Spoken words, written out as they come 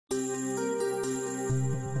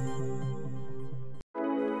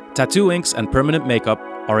Tattoo inks and permanent makeup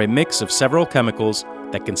are a mix of several chemicals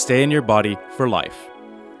that can stay in your body for life.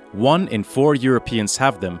 1 in 4 Europeans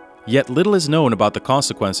have them, yet little is known about the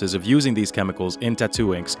consequences of using these chemicals in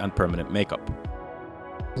tattoo inks and permanent makeup.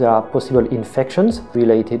 There are possible infections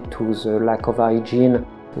related to the lack of hygiene.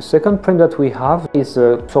 The second problem that we have is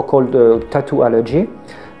a so-called tattoo allergy,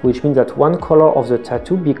 which means that one color of the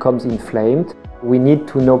tattoo becomes inflamed. We need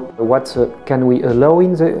to know what can we allow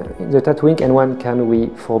in the tattoo ink and what can we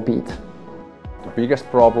forbid. The biggest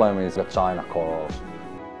problem is the China colors.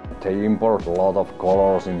 They import a lot of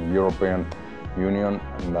colors in the European Union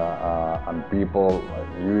and people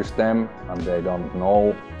use them and they don't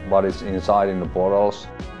know what is inside in the bottles.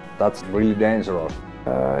 That's really dangerous.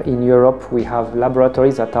 In Europe we have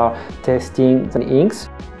laboratories that are testing the inks.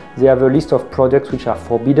 They have a list of products which are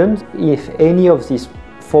forbidden. If any of these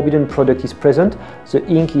forbidden product is present, the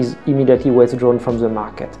ink is immediately withdrawn from the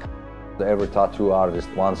market. Every tattoo artist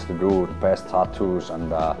wants to do the best tattoos,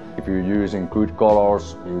 and if you're using good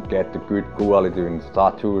colors, you get the good quality in the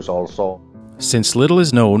tattoos also. Since little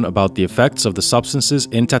is known about the effects of the substances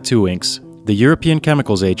in tattoo inks, the European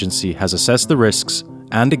Chemicals Agency has assessed the risks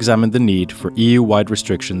and examined the need for EU-wide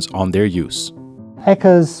restrictions on their use.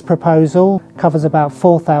 ECHA's proposal covers about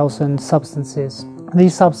 4,000 substances.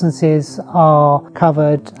 These substances are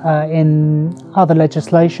covered in other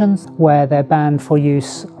legislations where they're banned for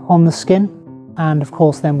use on the skin, and of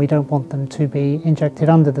course then we don't want them to be injected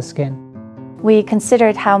under the skin. We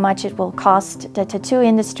considered how much it will cost the tattoo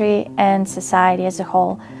industry and society as a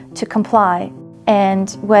whole to comply, and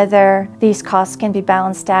whether these costs can be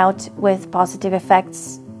balanced out with positive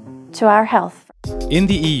effects to our health. In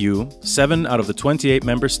the EU, 7 out of the 28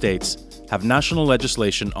 member states have national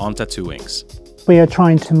legislation on tattoo inks. We are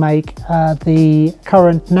trying to make the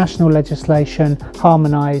current national legislation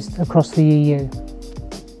harmonised across the EU.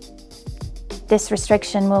 This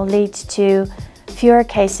restriction will lead to fewer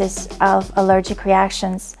cases of allergic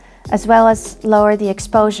reactions, as well as lower the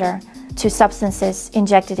exposure to substances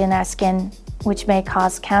injected in our skin, which may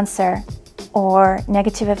cause cancer or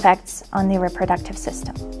negative effects on the reproductive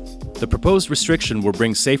system. The proposed restriction will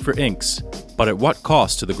bring safer inks, but at what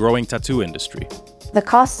cost to the growing tattoo industry? The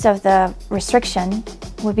costs of the restriction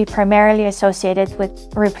would be primarily associated with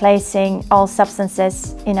replacing all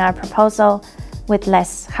substances in our proposal with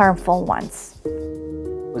less harmful ones.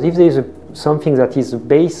 If there is something that is the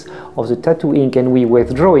base of the tattoo ink and we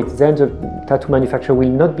withdraw it, then the tattoo manufacturer will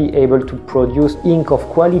not be able to produce ink of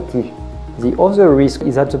quality. The other risk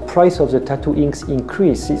is that the price of the tattoo inks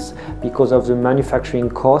increases because of the manufacturing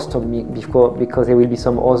cost, or because there will be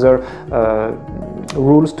some other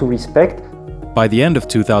rules to respect. By the end of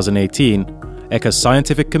 2018, ECHA's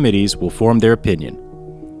scientific committees will form their opinion.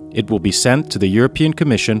 It will be sent to the European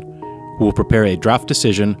Commission, who will prepare a draft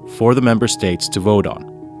decision for the member states to vote on.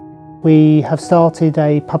 We have started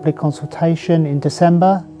a public consultation in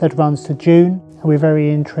December that runs to June. We're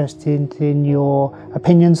very interested in your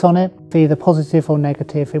opinions on it, either positive or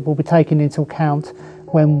negative. It will be taken into account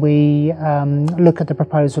when we look at the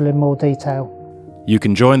proposal in more detail. You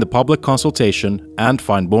can join the public consultation and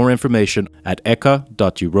find more information at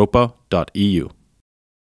echa.europa.eu.